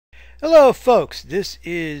Hello folks, this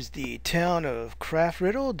is the town of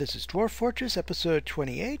CraftRiddle. This is Dwarf Fortress episode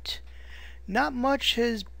 28. Not much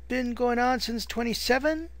has been going on since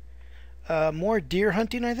 27. More deer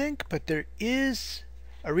hunting I think, but there is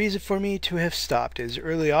a reason for me to have stopped. It is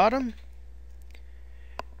early autumn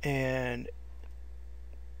and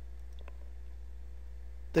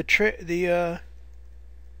the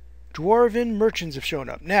dwarven merchants have shown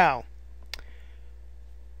up. Now,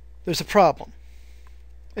 there's a problem.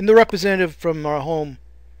 And the representative from our home,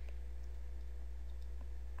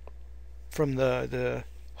 from the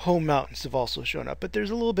home mountains have also shown up. But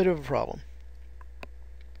there's a little bit of a problem.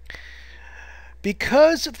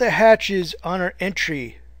 Because of the hatches on our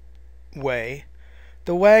entryway,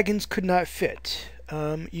 the wagons could not fit.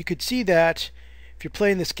 You could see that if you're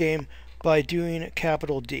playing this game by doing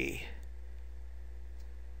capital D.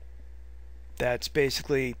 That's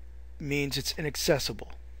basically means it's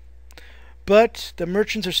inaccessible. But the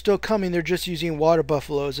merchants are still coming. They're just using water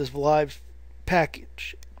buffaloes as live pack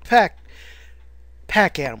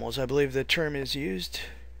animals, I believe the term is used.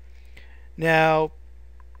 Now,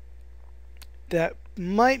 that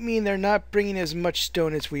might mean they're not bringing as much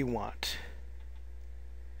stone as we want.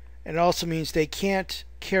 And it also means they can't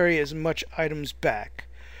carry as much items back.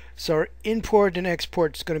 So our import and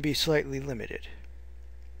export is going to be slightly limited.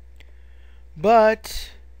 But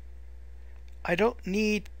I don't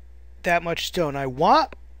need that much stone. I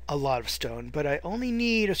want a lot of stone, but I only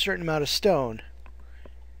need a certain amount of stone.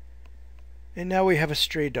 And now we have a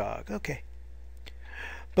stray dog. Okay.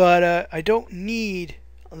 But I don't need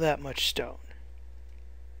that much stone.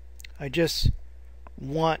 I just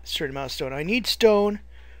want a certain amount of stone. I need stone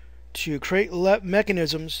to create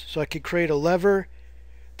mechanisms, so I could create a lever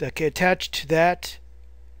that can attach to that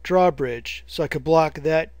drawbridge so I could block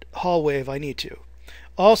that hallway if I need to.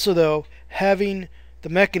 Also though, having the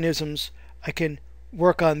mechanisms, I can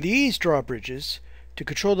work on these drawbridges to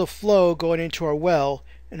control the flow going into our well,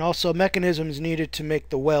 and also mechanisms needed to make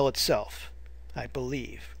the well itself, I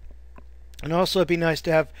believe. And also it'd be nice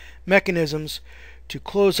to have mechanisms to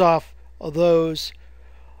close off those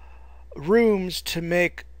rooms to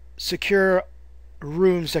make secure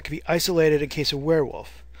rooms that can be isolated in case of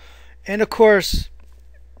werewolf. And of course,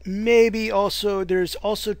 maybe also there's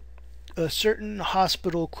also a certain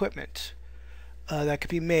hospital equipment that could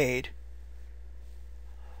be made.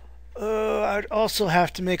 I'd also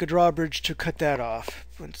have to make a drawbridge to cut that off.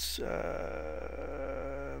 Let's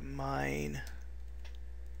mine.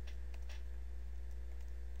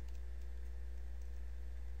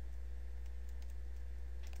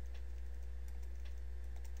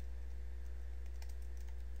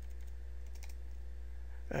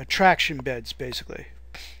 Traction beds, basically.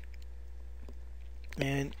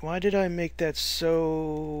 And why did I make that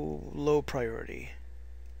so low priority?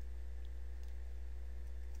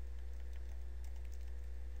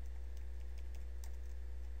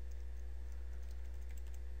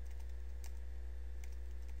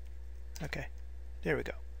 Okay, there we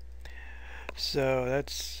go. So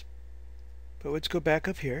that's, but let's go back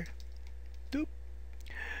up here. Doop.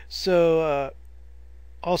 So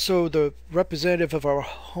also the representative of our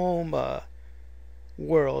home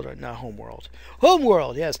world, or not home world, home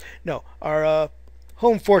world, yes, no, our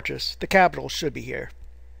home fortress, the capital, should be here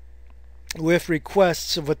with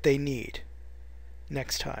requests of what they need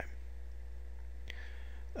next time.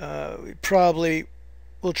 We probably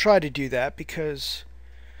will try to do that because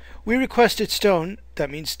we requested stone. That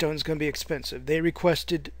means stone's going to be expensive. They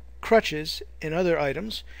requested crutches and other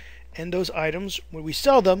items, and those items, when we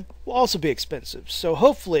sell them, will also be expensive. So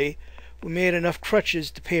hopefully we made enough crutches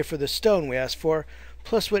to pay for the stone we asked for,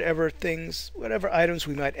 plus whatever items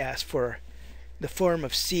we might ask for, in the form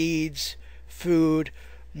of seeds, food,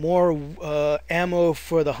 more ammo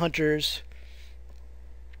for the hunters,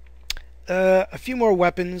 a few more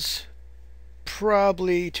weapons,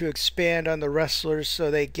 probably to expand on the wrestlers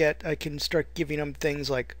so I can start giving them things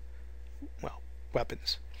like, well,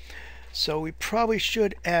 weapons. So we probably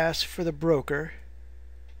should ask for the broker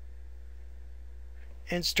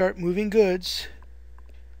and start moving goods.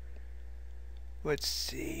 Let's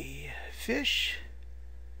see, fish.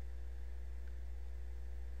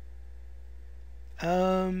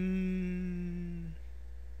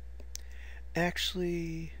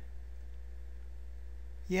 Actually,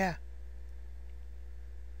 yeah.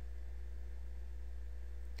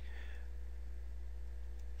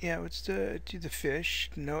 Yeah, let's do the fish.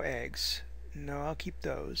 No eggs. No, I'll keep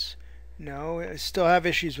those. No, I still have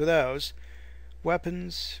issues with those.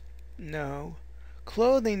 Weapons. No.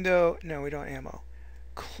 Clothing, though. No, we don't ammo.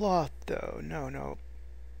 Cloth, though. No.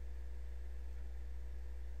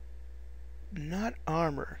 Not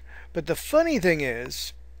armor. But the funny thing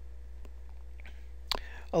is,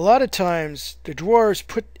 A lot of times the dwarves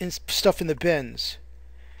put in stuff in the bins.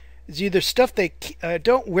 It's either stuff they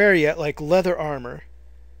don't wear yet, like leather armor,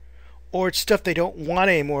 or it's stuff they don't want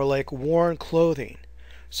anymore, like worn clothing.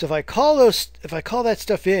 So if I call that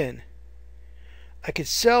stuff in, I could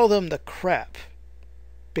sell them the crap,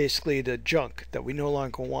 basically the junk that we no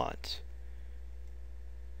longer want.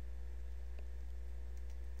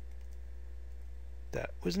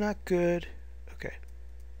 That was not good. Okay.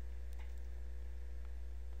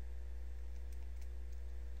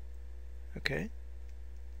 Okay.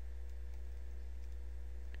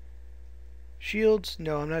 Shields?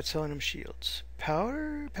 No, I'm not selling them shields.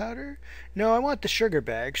 Powder? Powder? No, I want the sugar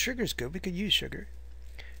bag. Sugar's good. We could use sugar.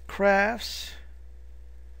 Crafts.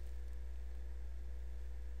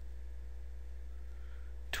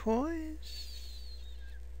 Toys?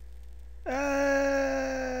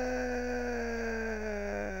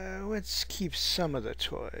 Let's keep some of the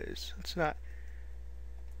toys. Let's not...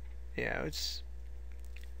 Yeah, it's...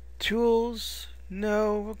 Tools?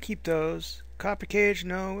 No, we'll keep those. Copper cage?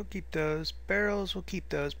 No, we'll keep those. Barrels? We'll keep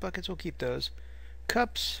those. Buckets? We'll keep those.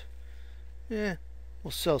 Cups? Yeah,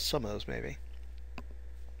 we'll sell some of those maybe.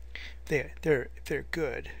 They're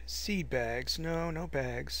good. Seed bags? No, no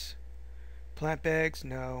bags. Plant bags?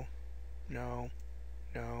 No. No.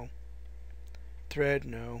 No. Thread?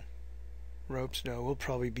 No. Ropes? No. We'll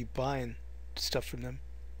probably be buying stuff from them.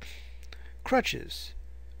 Crutches?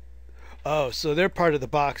 Oh, so they're part of the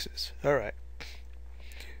boxes. Alright.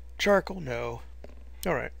 Charcoal? No.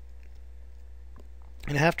 Alright.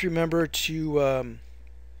 And I have to remember to...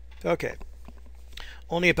 okay.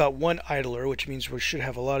 Only about one idler, which means we should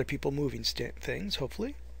have a lot of people moving things,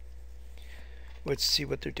 hopefully. Let's see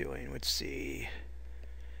what they're doing. Let's see.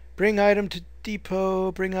 Bring item to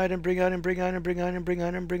depot. Bring item, bring item, bring item, bring item, bring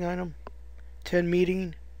item, bring item. 10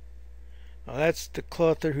 meeting. Oh, that's the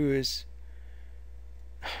clother who is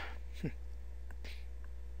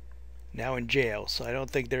now in jail, so I don't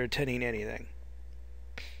think they're attending anything.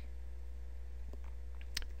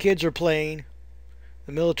 Kids are playing.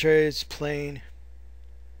 The military is playing.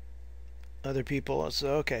 Other people,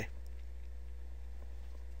 so okay.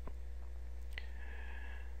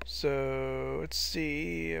 So let's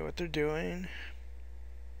see what they're doing.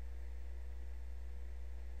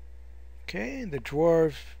 Okay, the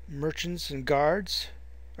dwarf merchants and guards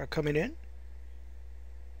are coming in.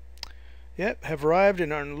 Yep, have arrived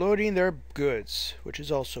and are unloading their goods, which is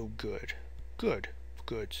also good. Good.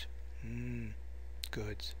 Goods.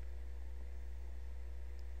 Goods.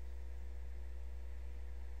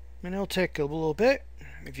 And it'll take a little bit.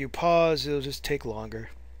 If you pause, it'll just take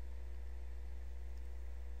longer.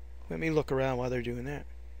 Let me look around while they're doing that.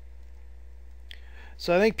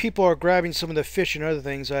 So I think people are grabbing some of the fish and other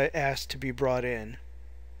things I asked to be brought in.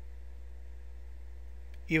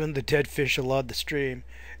 Even the dead fish allowed the stream.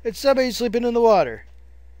 It's somebody sleeping in the water.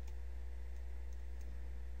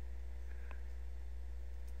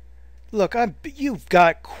 Look, you've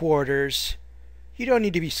got quarters. You don't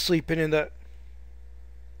need to be sleeping in the...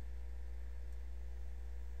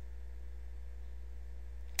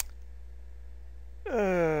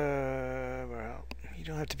 well, you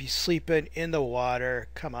don't have to be sleeping in the water.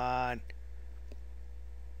 Come on.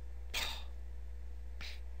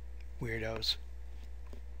 Weirdos.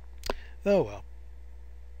 Oh well.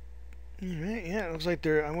 Alright, yeah, it looks like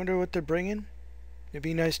they're... I wonder what they're bringing. It'd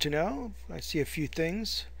be nice to know. I see a few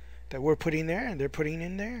things that we're putting there and they're putting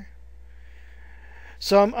in there.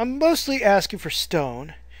 So I'm mostly asking for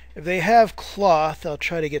stone. If they have cloth, I'll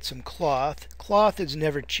try to get some cloth. Cloth is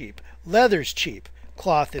never cheap. Leather's cheap.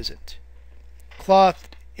 Cloth isn't. Cloth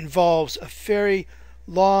involves a very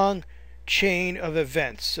long chain of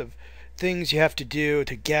events, of things you have to do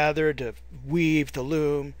to gather, to weave, to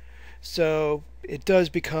loom. So it does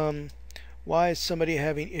become... Why is somebody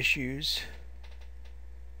having issues?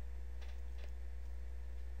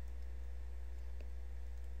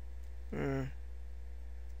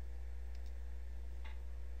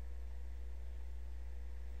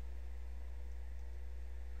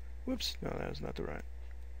 Whoops, no, that was not the right.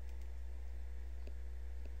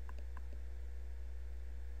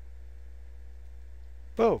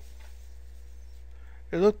 Oh,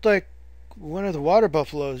 it looked like one of the water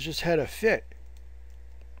buffaloes just had a fit.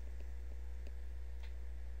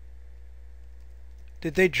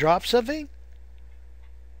 Did they drop something?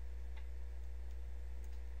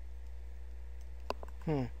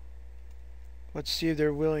 Let's see if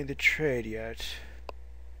they're willing to trade yet.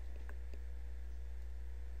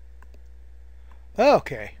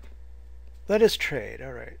 Okay. Let us trade.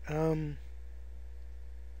 Alright. Don't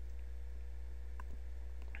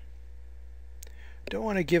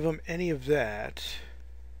want to give them any of that.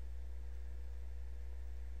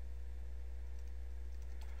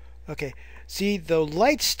 Okay, see the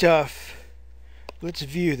light stuff, let's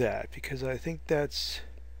view that because I think that's,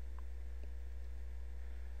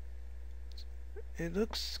 it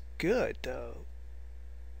looks good though.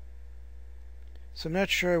 So I'm not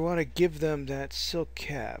sure I want to give them that silk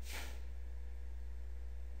cap.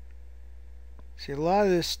 See, a lot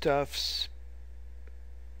of this stuff's,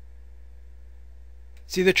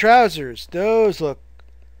 see the trousers, those look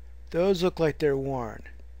like they're worn,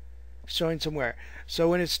 showing some wear. So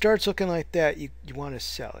when it starts looking like that, you want to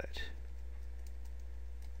sell it.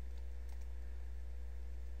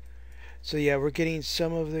 So yeah, we're getting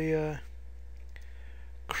some of the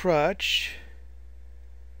crutch,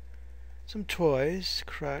 some toys,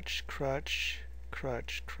 crutch,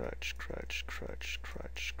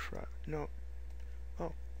 no,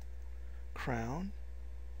 oh, crown.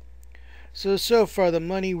 So far the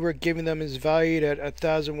money we're giving them is valued at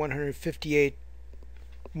 1,158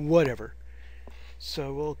 whatever.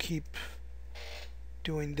 So we'll keep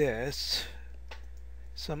doing this.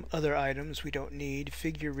 Some other items we don't need,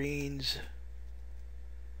 figurines.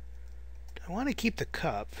 I want to keep the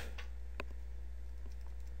cup,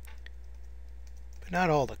 but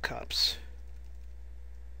not all the cups.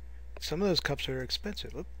 Some of those cups are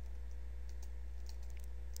expensive. Oop.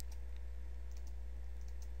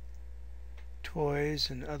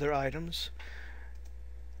 Toys and other items.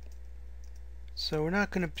 So we're not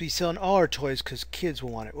going to be selling all our toys because kids will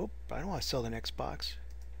want it. Oop, I don't want to sell the next box.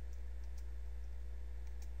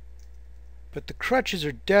 But the crutches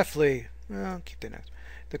are definitely, well, keep the next.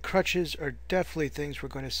 The crutches are definitely things we're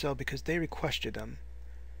going to sell because they requested them.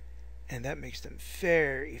 And that makes them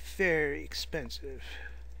very, very expensive.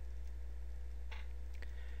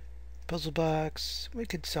 Puzzle box. We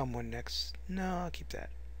could sell one next. No, I'll keep that.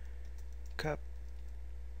 Cup.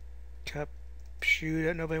 Shoe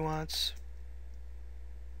that nobody wants.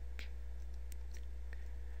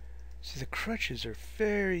 See, the crutches are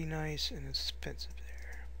very nice and expensive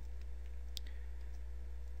there.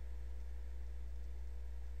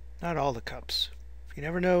 Not all the cups. You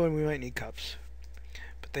never know when we might need cups.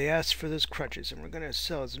 But they asked for those crutches, and we're going to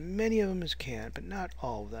sell as many of them as can, but not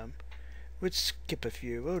all of them. We'd skip a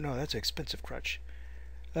few. Oh no, that's an expensive crutch.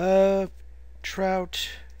 Trout.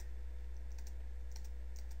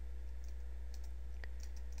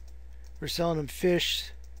 We're selling them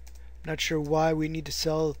fish. Not sure why we need to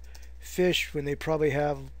sell fish when they probably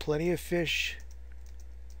have plenty of fish.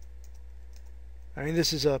 I mean,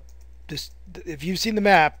 this is a, if you've seen the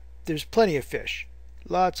map, there's plenty of fish.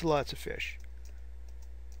 Lots and lots of fish.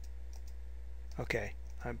 Okay,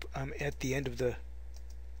 I'm at the end of the,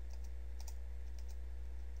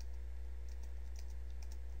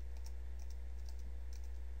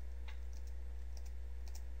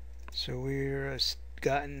 so we're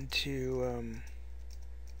gotten to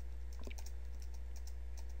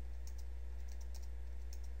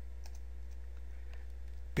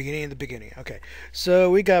beginning of the beginning. Okay, so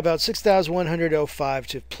we got about 6,105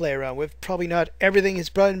 to play around with. Probably not everything has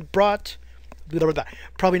been brought.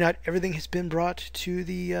 Probably not everything has been brought to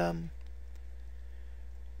the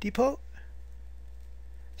depot.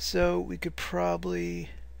 So we could probably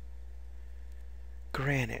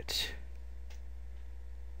granite.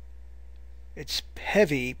 It's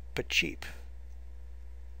heavy but cheap.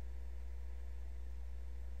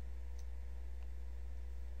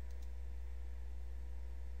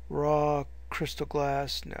 Raw crystal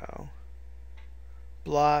glass, no.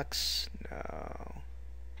 Blocks, no.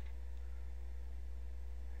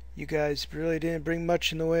 You guys really didn't bring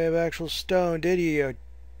much in the way of actual stone, did you?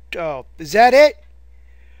 Oh, is that it?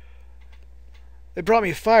 They brought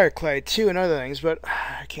me fire clay too and other things, but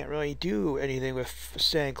I can't really do anything with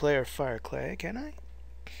sand clay or fire clay, can I?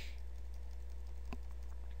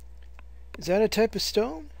 Is that a type of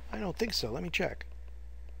stone? I don't think so. Let me check.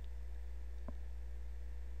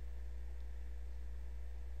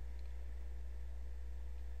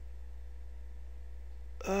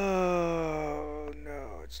 Oh,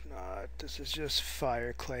 no, it's not. This is just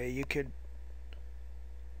fire clay. You could...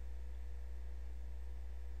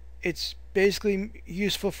 It's basically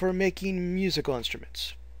useful for making musical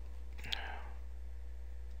instruments.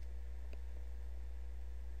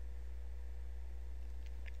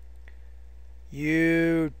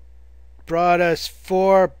 You brought us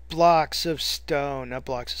 4 blocks of stone. Not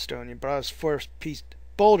blocks of stone. You brought us 4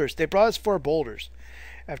 boulders. They brought us 4 boulders.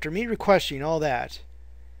 After me requesting all that.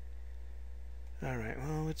 Alright,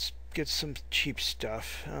 well, let's get some cheap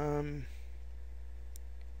stuff.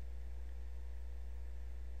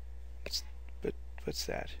 What's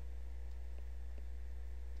that?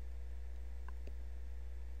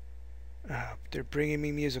 They're bringing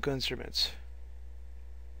me musical instruments.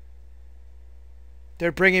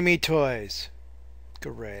 They're bringing me toys.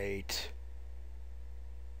 Great.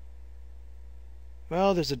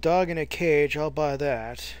 Well, there's a dog in a cage. I'll buy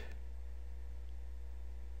that.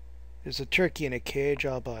 There's a turkey in a cage.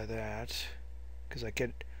 I'll buy that. Because I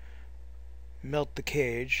could melt the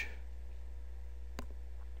cage.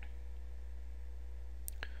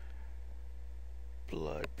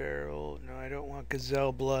 Blood barrel. No, I don't want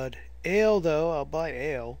gazelle blood. Ale, though. I'll buy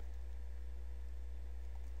ale.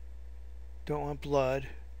 Don't want blood.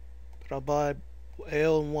 But I'll buy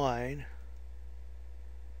ale and wine.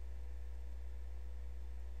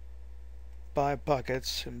 Buy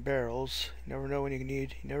buckets and barrels. You never know when you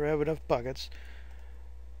need. You never have enough buckets.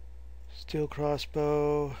 Steel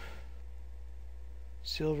crossbow.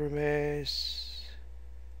 Silver mace.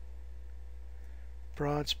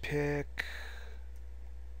 Bronze pick.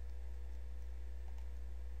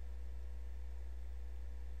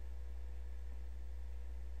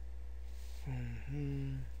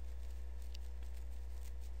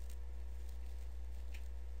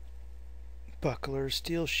 Buckler,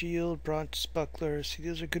 steel shield, bronze buckler. See,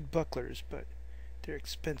 those are good bucklers, but they're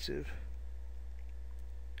expensive.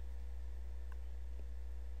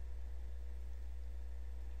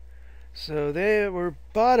 So they were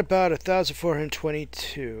bought about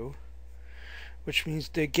 1,422, which means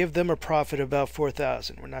they give them a profit of about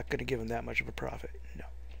 4,000. We're not going to give them that much of a profit. No.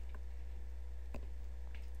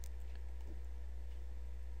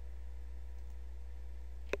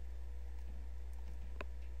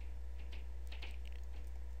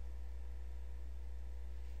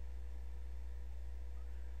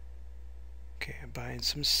 Okay, I'm buying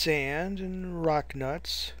some sand and rock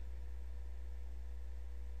nuts.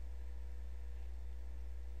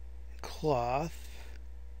 Cloth.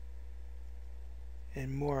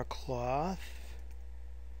 And more cloth.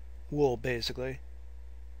 Wool, basically.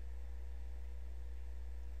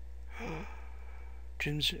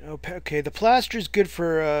 Okay, the plaster is good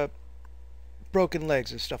for broken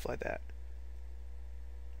legs and stuff like that.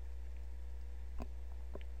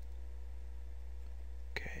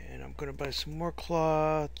 I'm going to buy some more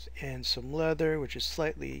cloth and some leather, which is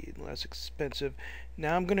slightly less expensive.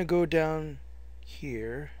 Now I'm going to go down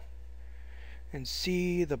here and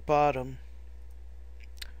see the bottom.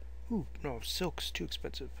 Ooh, no, silk's too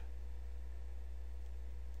expensive.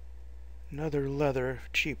 Another leather,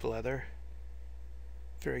 cheap leather.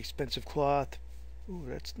 Very expensive cloth. Ooh,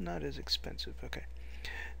 that's not as expensive. Okay.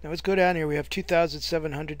 Now let's go down here. We have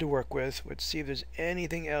 2,700 to work with. Let's see if there's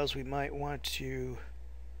anything else we might want to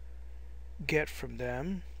get from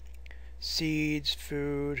them. Seeds,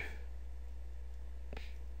 food.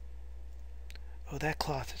 Oh, that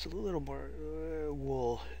cloth is a little more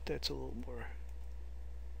wool. That's a little more.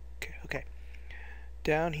 Okay, okay.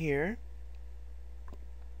 Down here.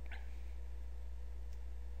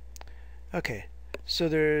 Okay, so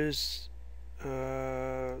there's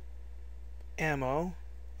ammo.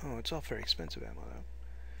 Oh, it's all very expensive ammo though.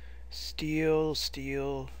 Steel,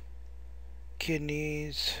 steel,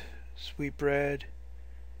 kidneys, sweet bread.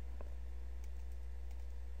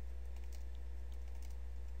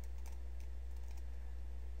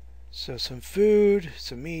 So some food,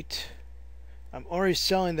 some meat. I'm already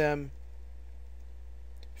selling them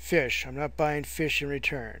fish. I'm not buying fish in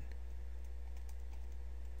return.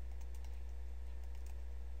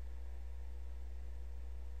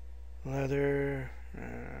 Leather,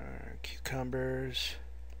 cucumbers,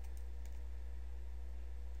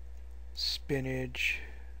 spinach,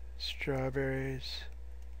 strawberries,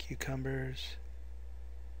 cucumbers,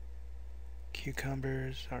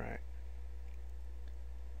 all right.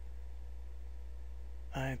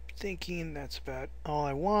 I'm thinking that's about all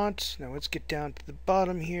I want. Now let's get down to the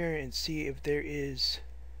bottom here and see if there's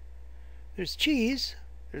cheese,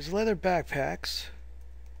 there's leather backpacks.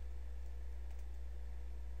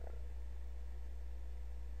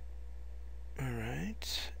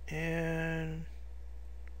 Alright, and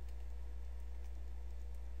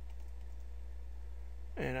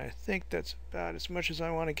I think that's about as much as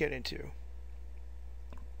I want to get into.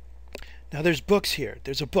 Now there's books here.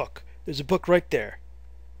 There's a book. There's a book right there.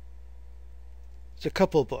 There's a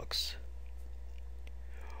couple of books.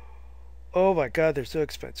 Oh my god, they're so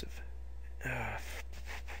expensive.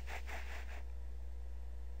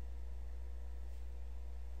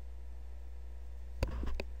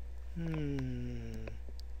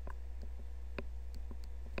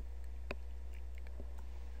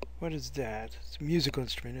 What is that? It's a musical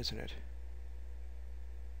instrument, isn't it?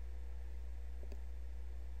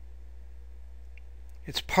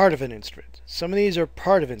 It's part of an instrument. Some of these are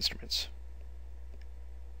part of instruments.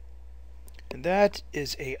 And that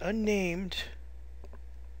is a unnamed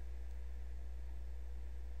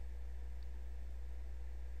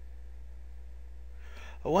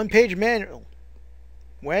A one-page manual.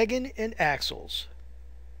 Wagon and axles.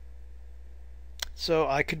 So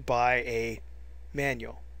I could buy a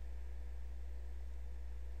manual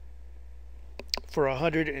for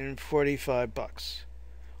 $145.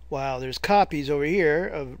 Wow, there's copies over here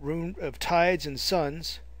of Tides and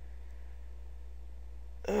Sons.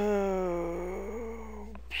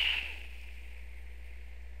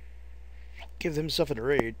 Give them stuff in a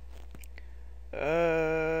raid.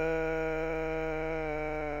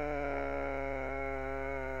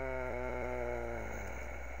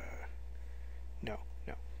 No.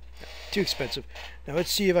 Too expensive. Now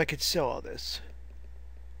let's see if I could sell all this.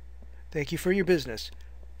 Thank you for your business.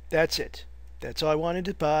 That's it. That's all I wanted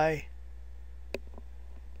to buy.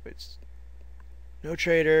 It's no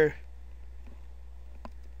trader.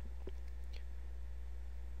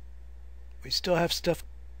 We still have stuff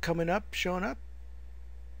coming up, showing up.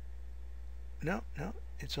 No,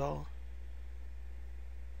 it's all.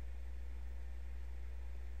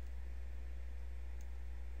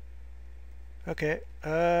 Okay,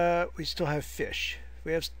 we still have fish.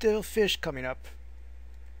 We have still fish coming up.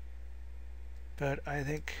 But I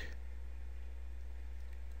think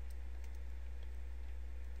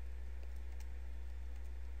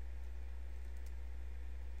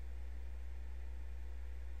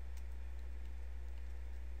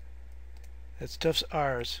that stuff's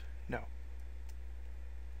ours. No.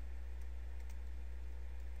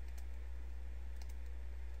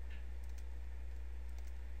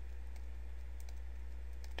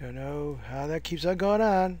 Don't know how that keeps on going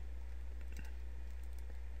on.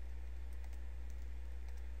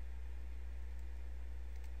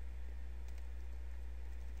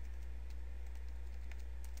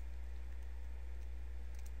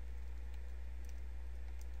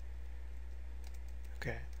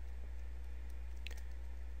 Okay.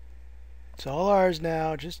 It's all ours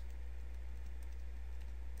now. Just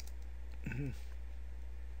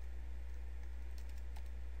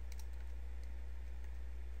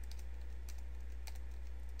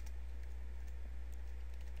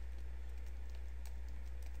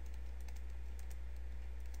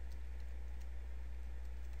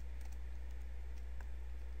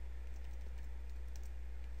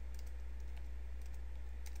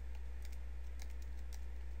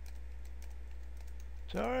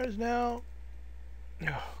it's ours now.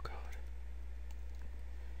 Oh God.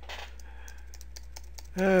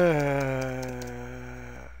 Okay.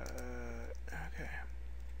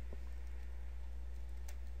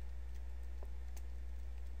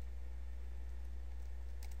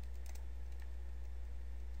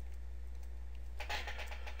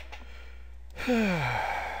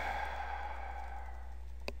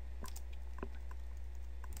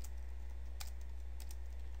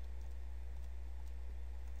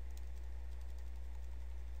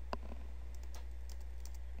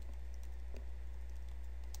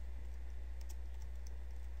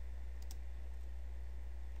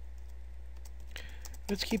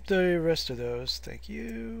 Let's keep the rest of those. Thank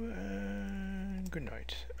you. Good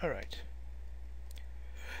night. Alright.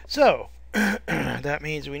 So, that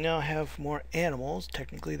means we now have more animals,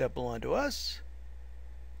 technically, that belong to us.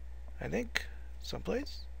 I think.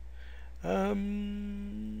 Someplace.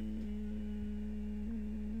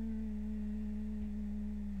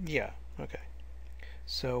 Yeah, okay.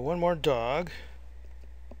 So, one more dog.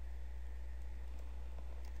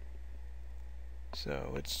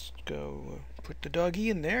 So let's go put the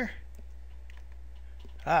doggy in there.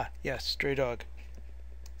 Ah, yes, stray dog.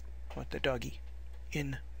 I want the doggy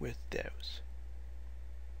in with those.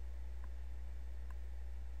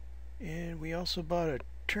 And we also bought a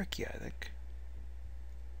turkey, I think.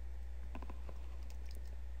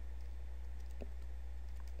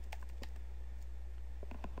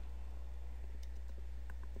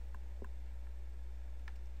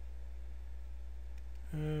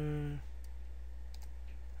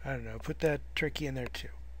 I don't know, put that turkey in there too.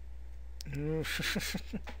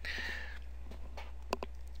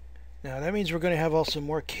 Now that means we're going to have also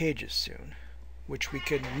more cages soon, which we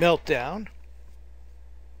could melt down.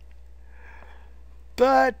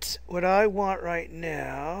 But what I want right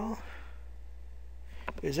now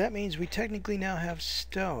is that means we technically now have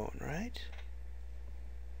stone, right?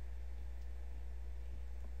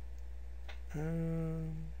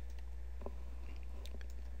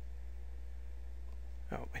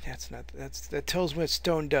 Oh, that's not. That tells me what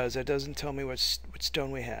stone does. That doesn't tell me what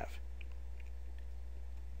stone we have.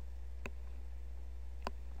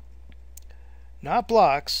 Not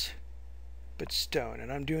blocks, but stone.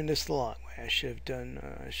 And I'm doing this the long way. I should have done.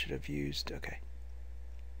 I should have used. Okay.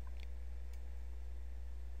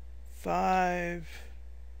 4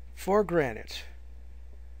 granite.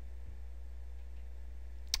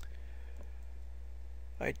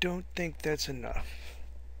 I don't think that's enough,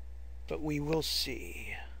 but we will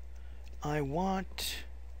see. I want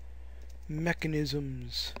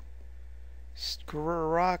mechanisms.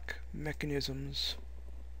 Rock mechanisms.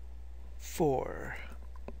 4.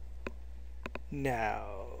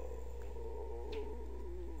 Now.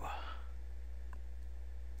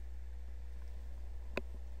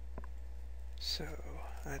 So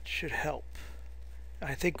that should help.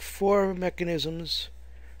 I think 4 mechanisms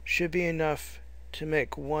should be enough to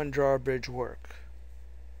make one drawbridge work.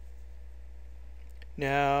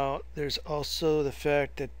 Now there's also the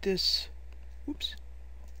fact that this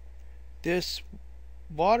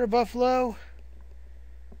water buffalo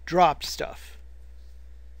dropped stuff,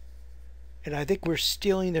 and I think we're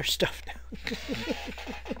stealing their stuff now.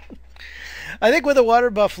 I think with the water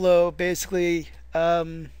buffalo basically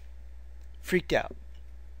freaked out.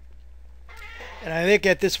 And I think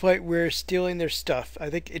at this point we're stealing their stuff. I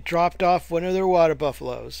think it dropped off one of their water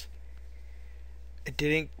buffaloes. It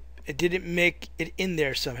didn't make it in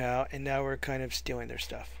there somehow, and now we're kind of stealing their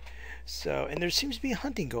stuff. So, and there seems to be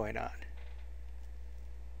hunting going on.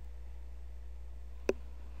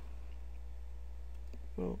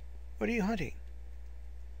 Well, what are you hunting?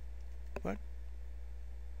 What?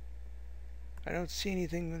 I don't see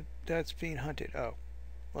anything that's being hunted. Oh.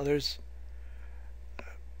 Well, there's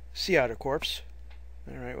sea otter corpse.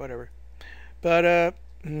 Alright, whatever. But,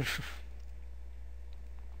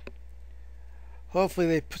 hopefully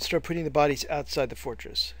they start putting the bodies outside the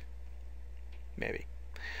fortress. Maybe.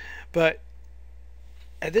 But,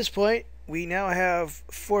 at this point, we now have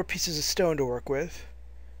 4 pieces of stone to work with.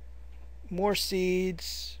 More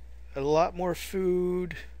seeds, a lot more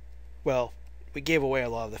food. Well, we gave away a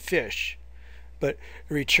lot of the fish. But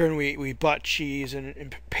in return, we bought cheese and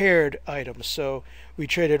prepared items. So we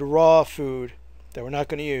traded raw food that we're not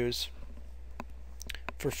going to use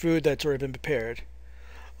for food that's already been prepared.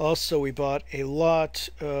 Also, we bought a lot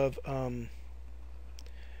of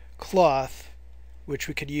cloth, which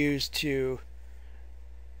we could use to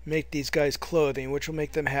make these guys clothing, which will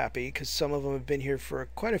make them happy, because some of them have been here for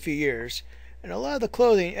quite a few years. And a lot of the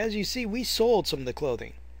clothing, as you see, we sold some of the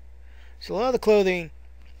clothing. So a lot of the clothing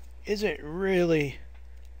isn't really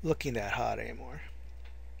looking that hot anymore.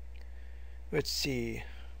 Let's see.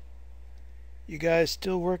 You guys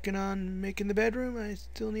still working on making the bedroom? I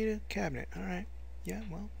still need a cabinet. Alright. Yeah,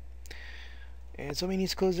 well. And somebody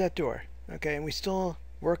needs to close that door. Okay, and we still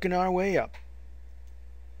working our way up.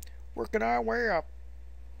 Working our way up.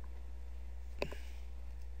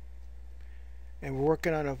 And we're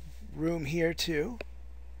working on a room here too,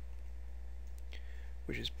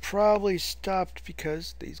 which is probably stopped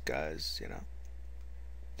because these guys, you know,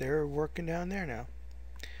 they're working down there now.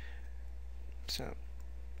 So,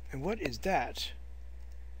 and what is that?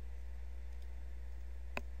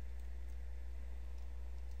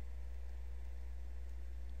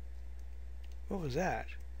 What was that?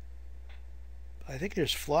 I think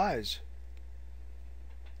there's flies.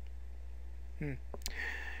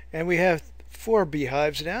 And we have 4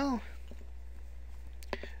 beehives now.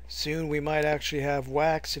 Soon we might actually have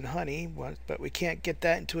wax and honey, but we can't get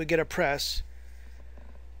that until we get a press.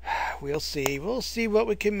 We'll see. We'll see what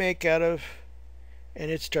we can make out of. And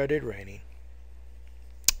it started raining.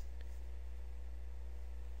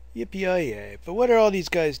 Yippee-yay. But what are all these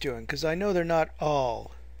guys doing? Because I know they're not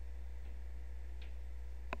all.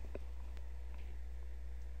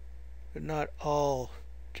 They're not all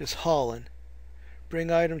just hauling. Bring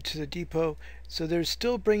item to the depot. So they're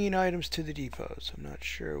still bringing items to the depots. I'm not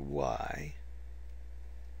sure why.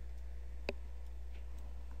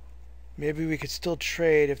 Maybe we could still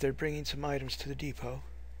trade if they're bringing some items to the depot.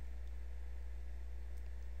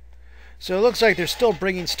 So it looks like they're still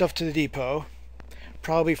bringing stuff to the depot.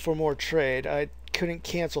 Probably for more trade. I couldn't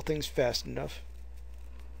cancel things fast enough.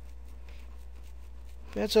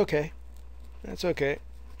 That's okay. That's okay.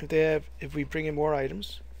 If we bring in more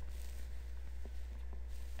items,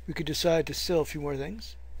 we could decide to sell a few more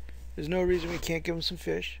things. There's no reason we can't give him some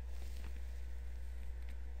fish.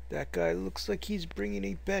 That guy looks like he's bringing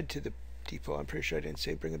a bed to the depot. I'm pretty sure I didn't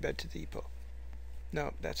say bring a bed to the depot.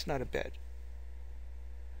 No, that's not a bed.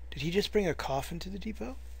 Did he just bring a coffin to the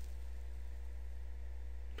depot?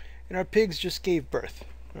 And our pigs just gave birth.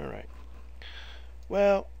 Alright.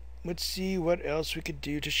 Well, let's see what else we could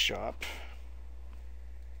do to shop.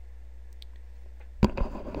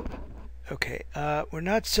 Okay, we're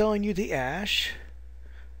not selling you the ash.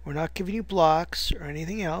 We're not giving you blocks or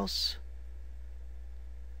anything else.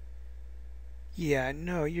 Yeah,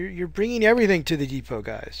 no, you're bringing everything to the depot,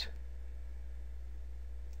 guys.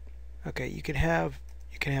 Okay, you can have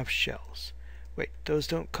shells. Wait, those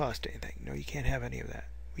don't cost anything. No, you can't have any of that.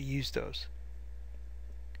 We use those.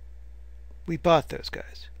 We bought those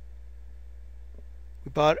guys.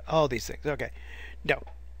 We bought all these things. Okay. No.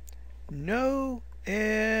 No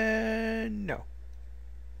and no.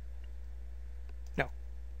 No.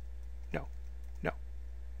 No. No.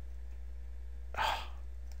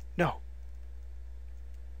 No.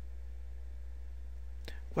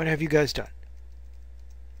 What have you guys done?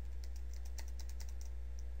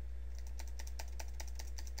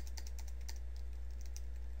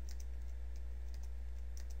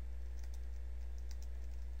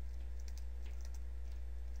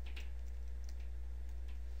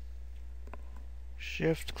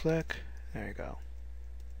 Shift click. There you go.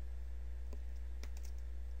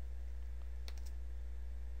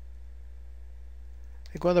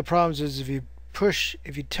 I think one of the problems is if you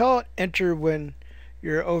tell it enter when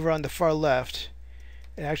you're over on the far left,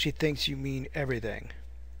 it actually thinks you mean everything.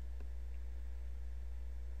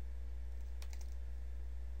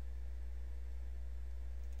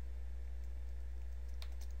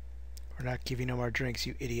 We're not giving them our drinks,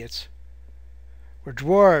 you idiots. We're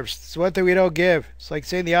dwarves. It's one thing we don't give. It's like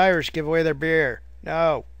saying the Irish give away their beer.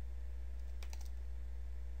 No.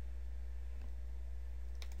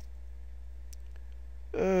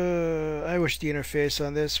 I wish the interface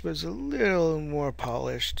on this was a little more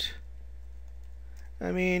polished.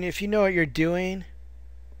 I mean, if you know what you're doing,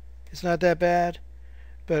 it's not that bad.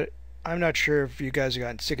 But I'm not sure if you guys have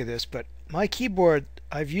gotten sick of this, but my keyboard,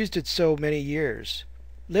 I've used it so many years.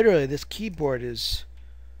 Literally, this keyboard is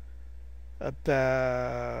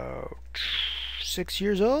about 6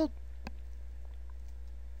 years old.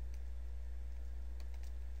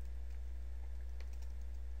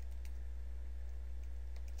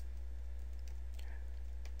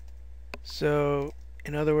 So,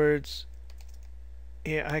 in other words,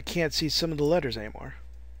 yeah, I can't see some of the letters anymore.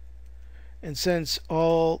 And since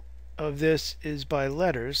all of this is by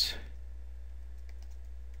letters,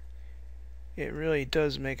 it really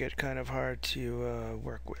does make it kind of hard to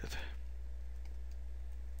work with.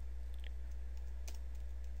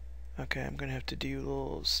 Okay, I'm gonna have to do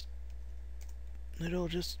little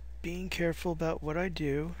just being careful about what I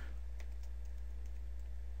do.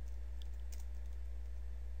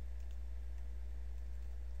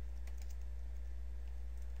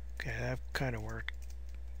 Okay, that kind of worked.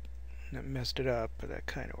 That messed it up, but that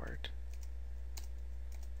kind of worked.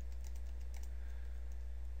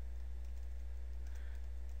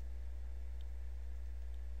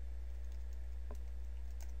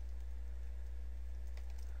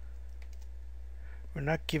 We're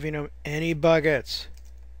not giving them any buckets.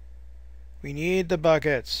 We need the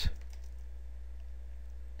buckets.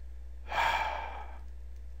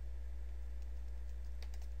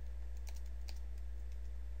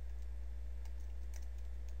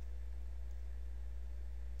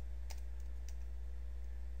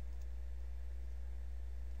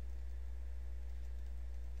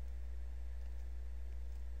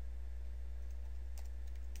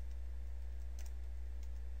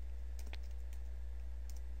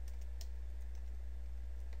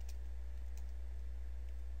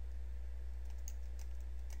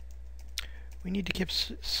 We need to keep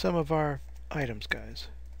some of our items, guys.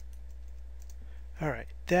 Alright,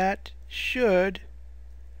 that should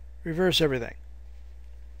reverse everything.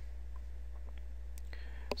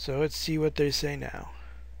 So let's see what they say now.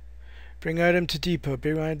 Bring item to depot,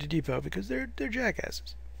 bring item to depot, because they're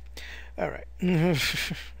jackasses. Alright.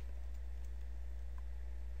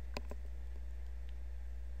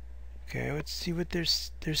 Okay, let's see what they're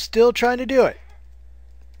still trying to do it.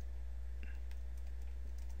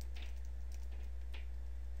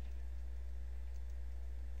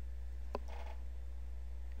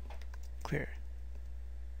 Clear.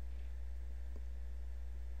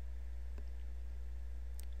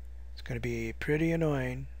 It's going to be pretty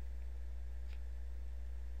annoying.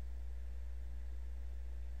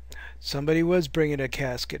 Somebody was bringing a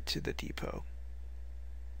casket to the depot.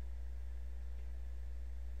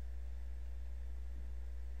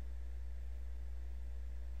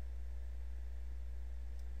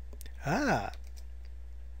 Ah.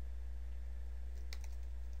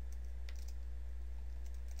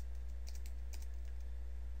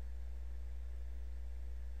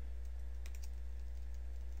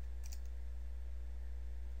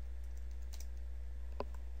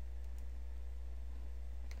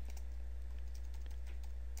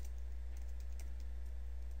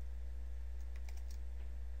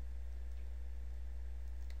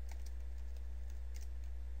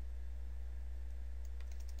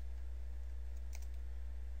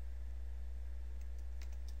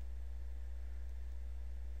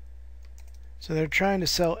 So they're trying to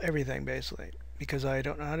sell everything, basically, because I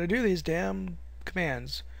don't know how to do these damn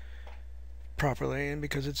commands properly and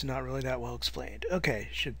because it's not really that well explained. Okay,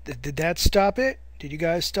 did that stop it? Did you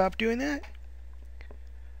guys stop doing that?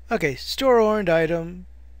 Okay, store owned item,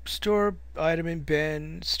 store item in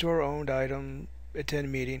bin, store owned item,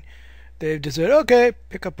 attend meeting. They've just said, okay,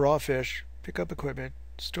 pick up raw fish, pick up equipment,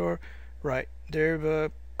 store. Right,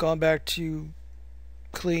 they've gone back to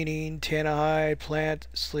cleaning, tanna hide, plant,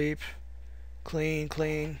 sleep, clean,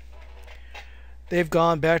 clean. They've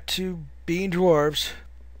gone back to being dwarves.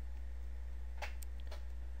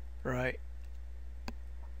 Right.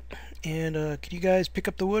 And can you guys pick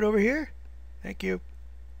up the wood over here? Thank you.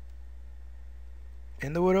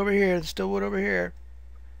 And the wood over here. There's still wood over here.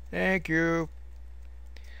 Thank you.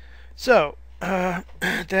 So,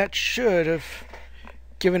 that should have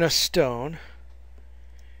given us stone.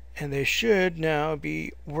 And they should now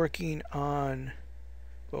be working on...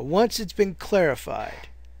 Well, once it's been clarified,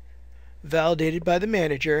 validated by the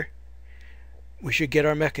manager, we should get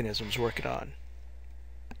our mechanisms working on.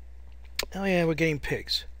 Oh yeah, we're getting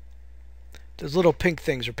pigs. Those little pink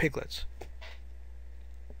things are piglets.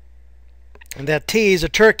 And that T is a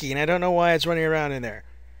turkey, and I don't know why it's running around in there.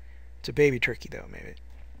 It's a baby turkey, though, maybe.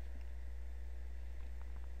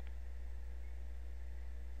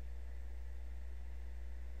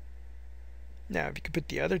 Now, if you could put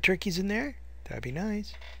the other turkeys in there, that'd be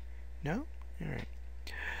nice. No? Alright.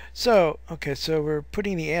 So, okay, so we're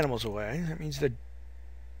putting the animals away. That means the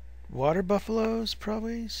water buffalo's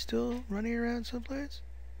probably still running around someplace.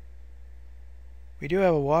 We do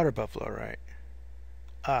have a water buffalo, right?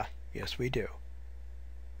 Ah, yes we do.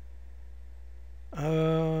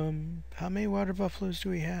 How many water buffaloes do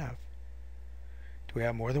we have? Do we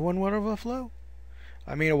have more than one water buffalo?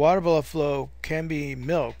 I mean, a water buffalo can be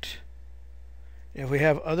milked. If we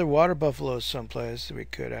have other water buffaloes someplace, we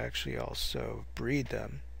could actually also breed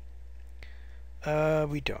them.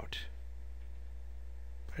 We don't.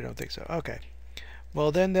 I don't think so. Okay.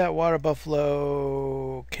 Well, then that water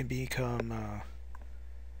buffalo can become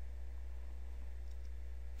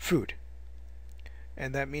food.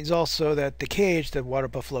 And that means also that the cage that water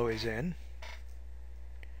buffalo is in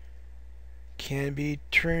can be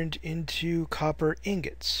turned into copper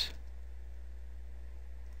ingots.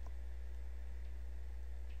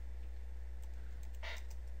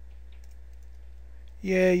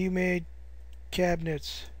 Yeah, you made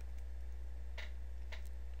cabinets.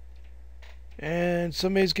 And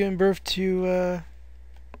somebody's giving birth to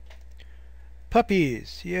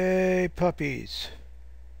puppies. Yay, puppies.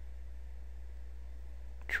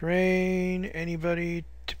 Train anybody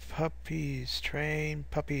to puppies. Train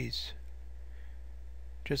puppies.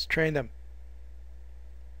 Just train them.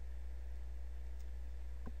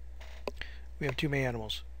 We have too many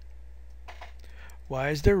animals. Why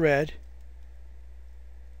is there red?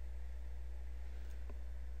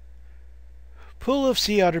 Pool of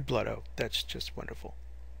sea otter blood. Oh, that's just wonderful.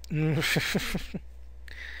 This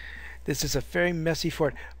is a very messy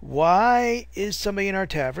fort. Why is somebody in our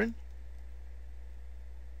tavern?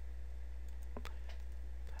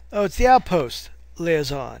 Oh, it's the outpost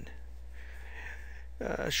liaison.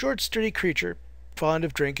 Short, sturdy creature, fond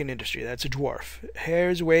of drink and industry. That's a dwarf. Hair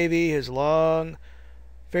is wavy. His long,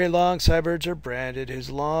 very long sideburns are branded. His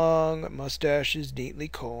long mustache is neatly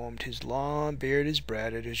combed. His long beard is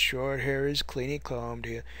braided. His short hair is cleanly combed.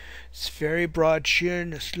 His very broad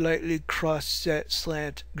chin, slightly cross-set,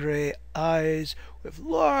 slant gray eyes with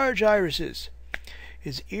large irises.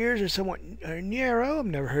 His ears are somewhat narrow. I've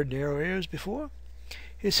never heard narrow ears before.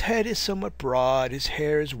 His head is somewhat broad. His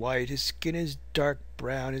hair is white. His skin is dark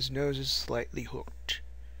brown. His nose is slightly hooked.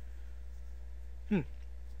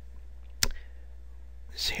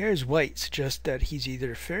 His hair is white, suggests that he's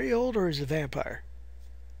either very old or is a vampire.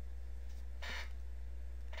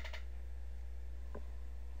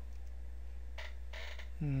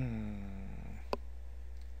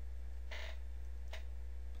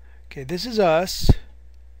 Okay, this is us.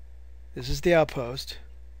 This is the outpost.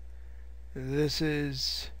 This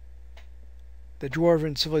is the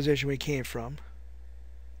dwarven civilization we came from.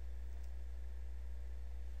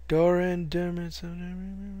 Doran, Dermot.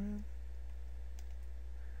 I'm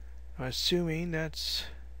assuming that's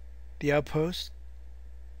the outpost.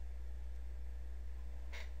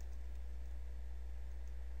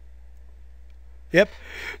 Yep.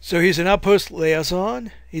 So he's an outpost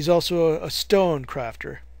liaison. He's also a stone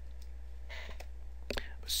crafter.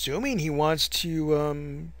 Assuming he wants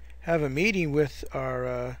to have a meeting with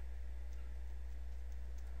our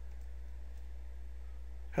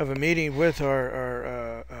wrong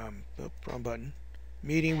button.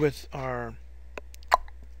 Meeting with our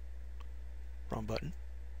wrong button.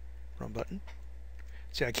 Wrong button.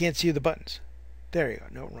 See, I can't see the buttons. There you go.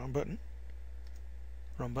 No, wrong button.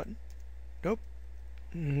 Wrong button. Nope.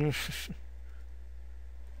 No,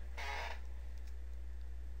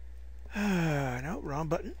 wrong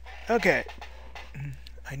button. Okay.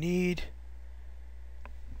 I need...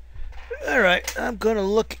 Alright, I'm going to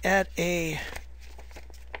look at a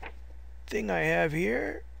thing I have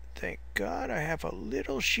here. Thank God I have a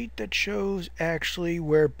little sheet that shows actually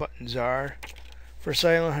where buttons are for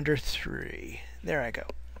Silent Hunter 3. There I go.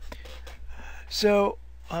 So,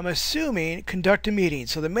 I'm assuming conduct a meeting.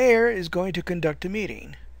 So the mayor is going to conduct a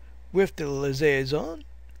meeting with the liaison.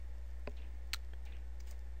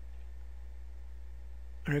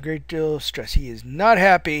 Under a great deal of stress. He is not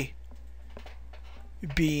happy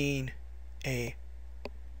being a...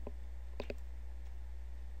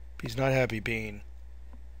 He's not happy being...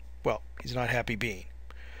 Well, he's not happy being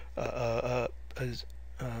the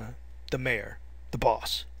mayor, the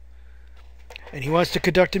boss. And he wants to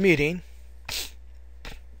conduct a meeting.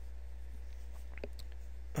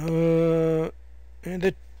 And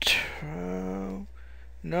the...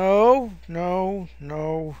 No.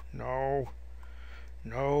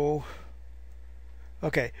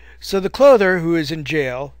 Okay, so the clother who is in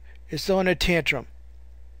jail is throwing a tantrum.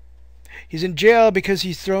 He's in jail because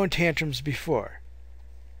he's thrown tantrums before.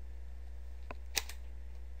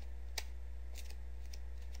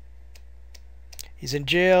 He's in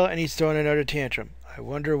jail and he's throwing another tantrum. I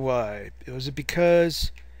wonder why. Was it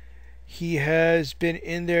because he has been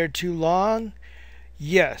in there too long?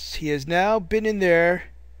 Yes, he has now been in there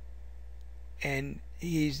and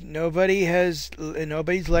nobody's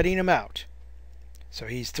letting him out. So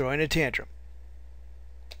he's throwing a tantrum.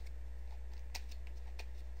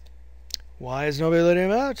 Why is nobody letting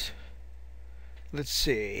him out? Let's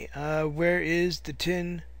see. Where is the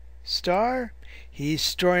tin star? He's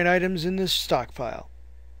storing items in the stockpile.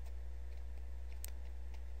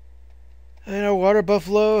 And a water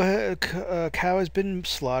buffalo cow has been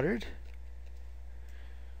slaughtered.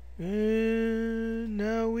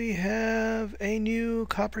 Now we have a new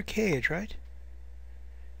copper cage, right?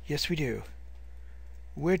 Yes, we do.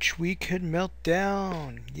 Which we could melt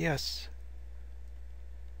down. Yes.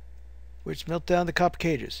 Which melt down the copper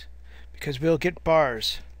cages. Because we'll get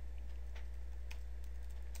bars.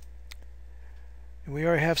 And we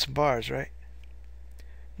already have some bars, right?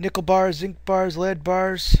 Nickel bars, zinc bars, lead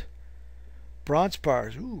bars, bronze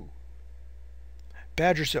bars. Ooh.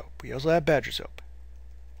 Badger soap. We also have badger soap.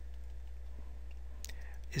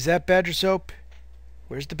 Is that badger soap?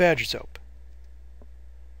 Where's the badger soap?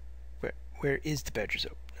 Where is the badger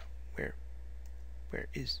soap? No, where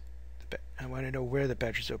is the I want to know where the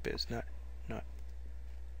badger soap is, not.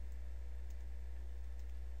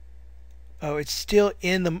 Oh, it's still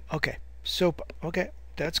in the... Okay. Soap. Okay.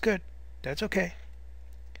 That's good. That's okay.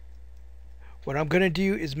 What I'm going to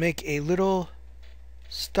do is make a little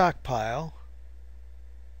stockpile.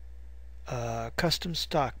 Custom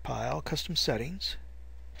stockpile. Custom settings.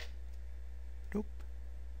 Nope.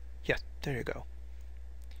 Yes. There you go.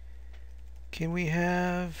 Can we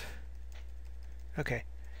have... Okay.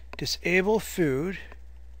 Disable food.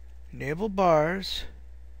 Enable bars.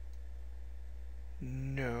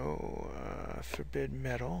 No. Forbid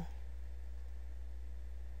metal.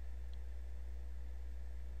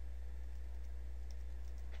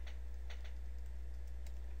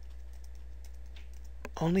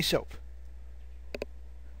 Only soap.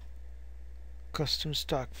 Custom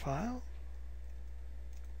stock file.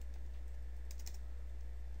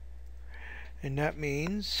 And that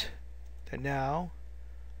means that now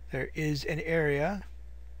there is an area.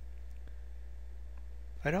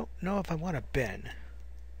 I don't know if I want a bin,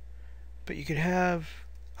 but you could have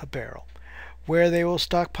a barrel where they will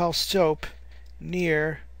stockpile soap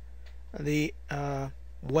near the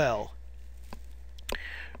well,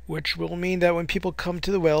 which will mean that when people come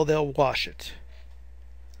to the well, they'll wash it.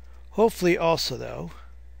 Hopefully also, though,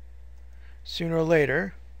 sooner or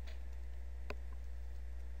later...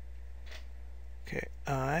 Okay,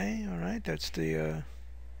 alright, that's the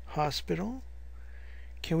hospital.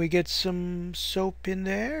 Can we get some soap in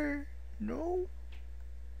there? No?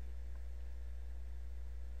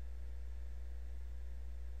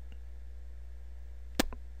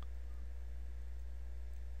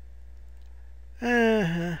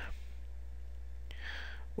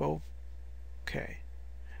 Well, okay.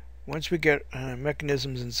 Once we get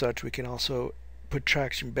mechanisms and such, we can also put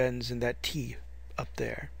traction bends in that T up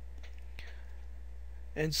there.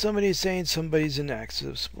 And somebody's saying somebody's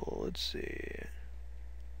inaccessible. Let's see.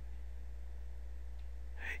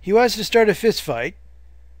 He wants to start a fist fight,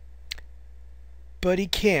 but he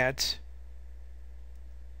can't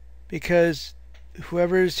because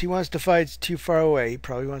whoever he wants to fight is too far away. He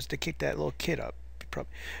probably wants to kick that little kid up.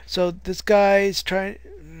 So this guy's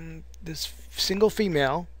trying. this single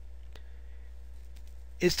female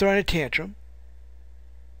is throwing a tantrum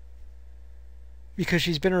because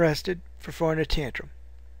she's been arrested for throwing a tantrum.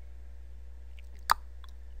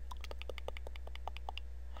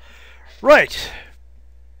 Right.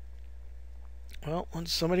 Well,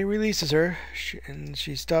 once somebody releases her and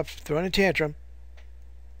she stops throwing a tantrum,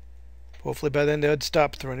 hopefully by then they'd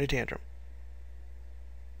stop throwing a tantrum.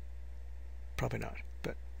 Probably not,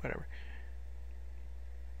 but whatever.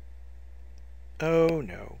 Oh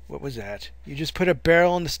no, what was that? You just put a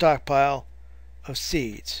barrel in the stockpile of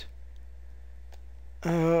seeds.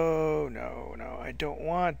 Oh no, no, I don't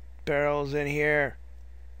want barrels in here.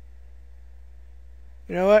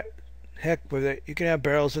 You know what? Heck with it. You can have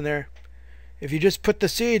barrels in there. If you just put the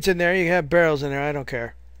seeds in there, you can have barrels in there. I don't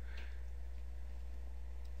care.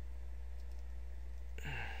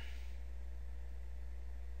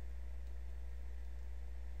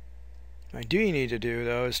 What I do need to do,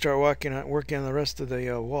 though, is start working on the rest of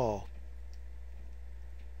the wall.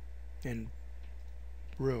 And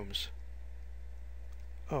rooms.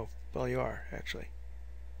 Oh, well, you are, actually.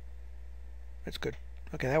 That's good.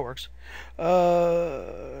 Okay, that works.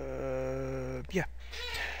 Yeah.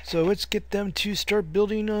 So let's get them to start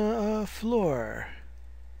building a floor.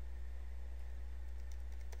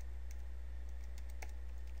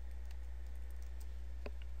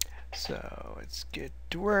 So let's get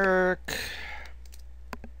to work.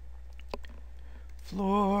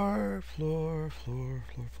 Floor, floor, floor,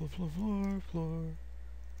 floor, floor, floor, floor, floor.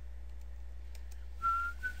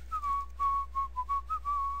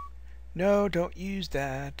 No, don't use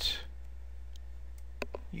that.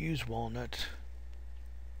 Use walnut.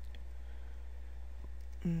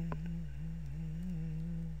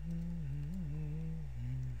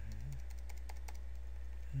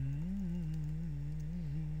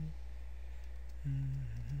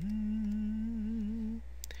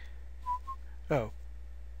 Oh.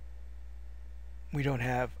 We don't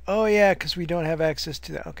have... Oh, yeah, because we don't have access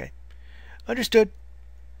to that. Okay. Understood.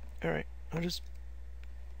 Alright. I'll just...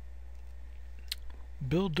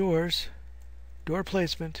 build doors. Door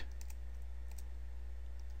placement.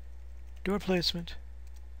 Door placement.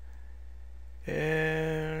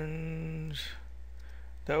 And...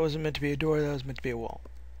 that wasn't meant to be a door, that was meant to be a wall.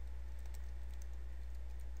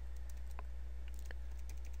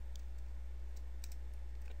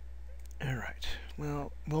 Alright.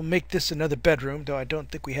 Well, we'll make this another bedroom, though I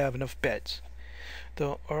don't think we have enough beds.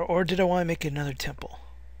 Though, or did I want to make another temple?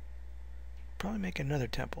 Probably make another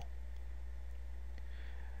temple.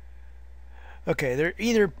 Okay, they're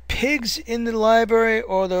either pigs in the library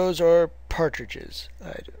or those are partridges.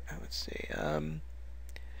 Let's see.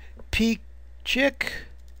 Pea chick,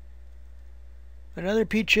 another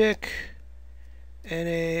pea chick, and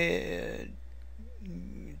a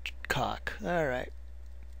cock. All right.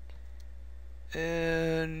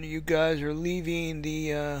 And you guys are leaving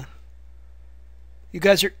the. You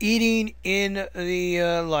guys are eating in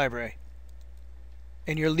the library,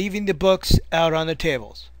 and you're leaving the books out on the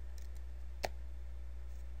tables.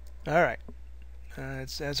 All right.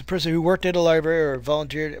 As a person who worked at a library or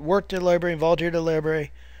worked at a library and volunteered at a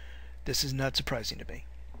library, this is not surprising to me.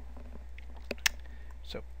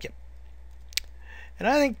 So, yep. And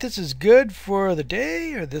I think this is good for the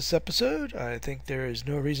day or this episode. I think there is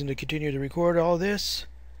no reason to continue to record all this.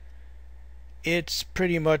 It's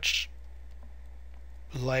pretty much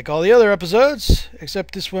like all the other episodes,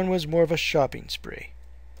 except this one was more of a shopping spree.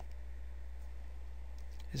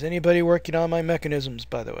 Is anybody working on my mechanisms,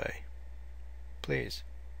 by the way? Please.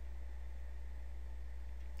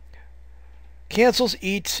 Cancels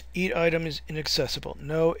eat item is inaccessible.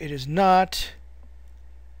 No, it is not.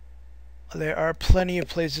 There are plenty of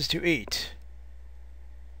places to eat.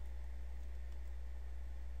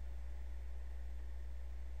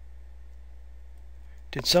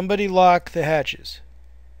 Did somebody lock the hatches?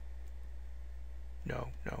 No,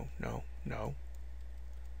 no, no, no.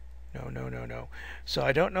 No, no, no, no. So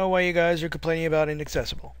I don't know why you guys are complaining about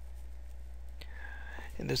inaccessible.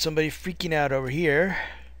 And there's somebody freaking out over here.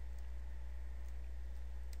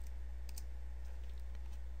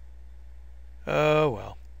 Oh,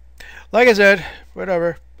 well. Like I said,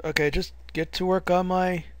 whatever. Okay, just get to work on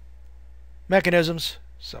my mechanisms.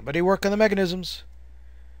 Somebody work on the mechanisms.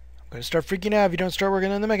 I'm going to start freaking out if you don't start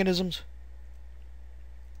working on the mechanisms.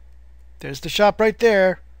 There's the shop right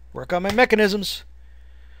there. Work on my mechanisms.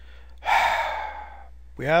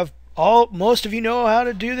 We have most of you know how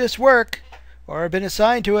to do this work or have been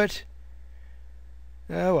assigned to it.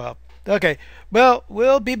 Oh well. Okay. Well,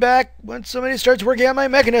 we'll be back when somebody starts working on my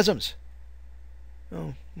mechanisms.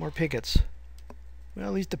 Oh, more pickets. Well,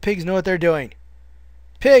 at least the pigs know what they're doing.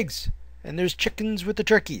 Pigs! And there's chickens with the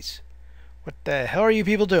turkeys. What the hell are you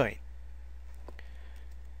people doing?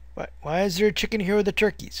 Why is there a chicken here with the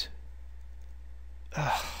turkeys?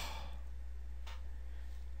 Ugh.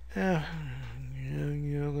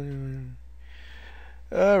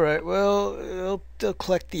 Alright, well, they'll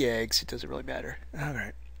collect the eggs. It doesn't really matter.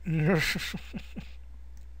 Alright.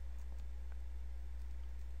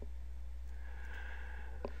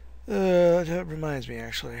 That reminds me,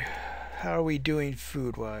 actually. How are we doing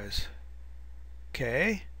food-wise?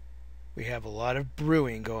 Okay. We have a lot of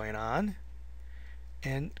brewing going on.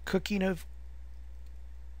 And cooking of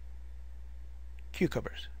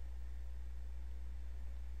cucumbers.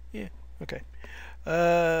 Yeah, okay.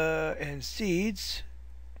 And seeds.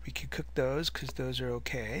 We can cook those because those are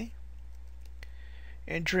okay.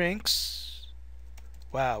 And drinks.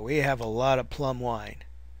 Wow, we have a lot of plum wine.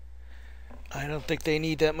 I don't think they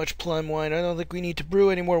need that much plum wine. I don't think we need to brew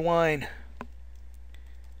any more wine.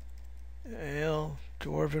 Ale,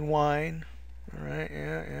 dwarven wine. Alright,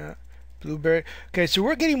 yeah. Blueberry. Okay, so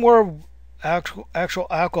we're getting more actual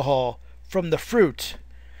alcohol from the fruit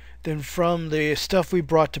than from the stuff we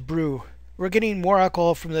brought to brew. We're getting more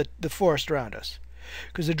alcohol from the forest around us.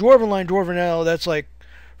 Because the dwarven ale, that's like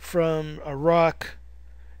from a rock,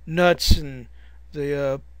 nuts, and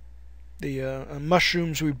the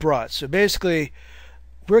mushrooms we brought. So basically,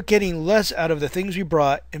 we're getting less out of the things we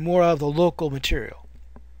brought and more out of the local material.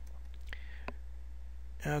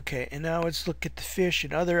 Okay, and now let's look at the fish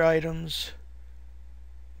and other items.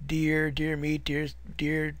 Deer meat,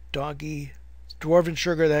 deer, doggy, dwarven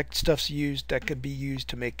sugar. That stuff's used. That could be used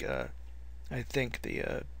to make, I think,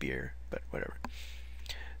 the beer. But whatever.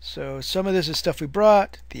 So some of this is stuff we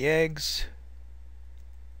brought. The eggs.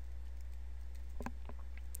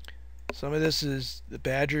 Some of this is the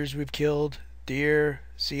badgers we've killed. Deer,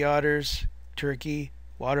 sea otters, turkey,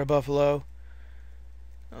 water buffalo.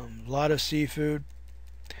 A lot of seafood.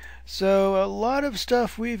 So a lot of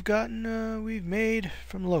stuff we've gotten, we've made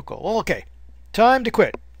from local. Okay, time to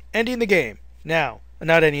quit. Ending the game. Now.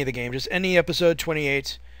 Not ending the game, just ending episode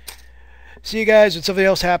 28. See you guys when something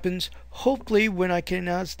else happens. Hopefully when I can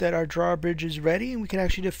announce that our drawbridge is ready and we can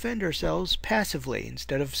actually defend ourselves passively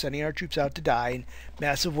instead of sending our troops out to die in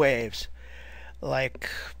massive waves. Like,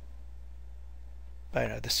 I don't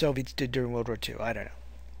know, the Soviets did during World War II. I don't know.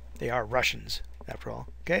 They are Russians, after all.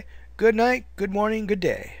 Okay? Good night, good morning, good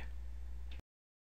day.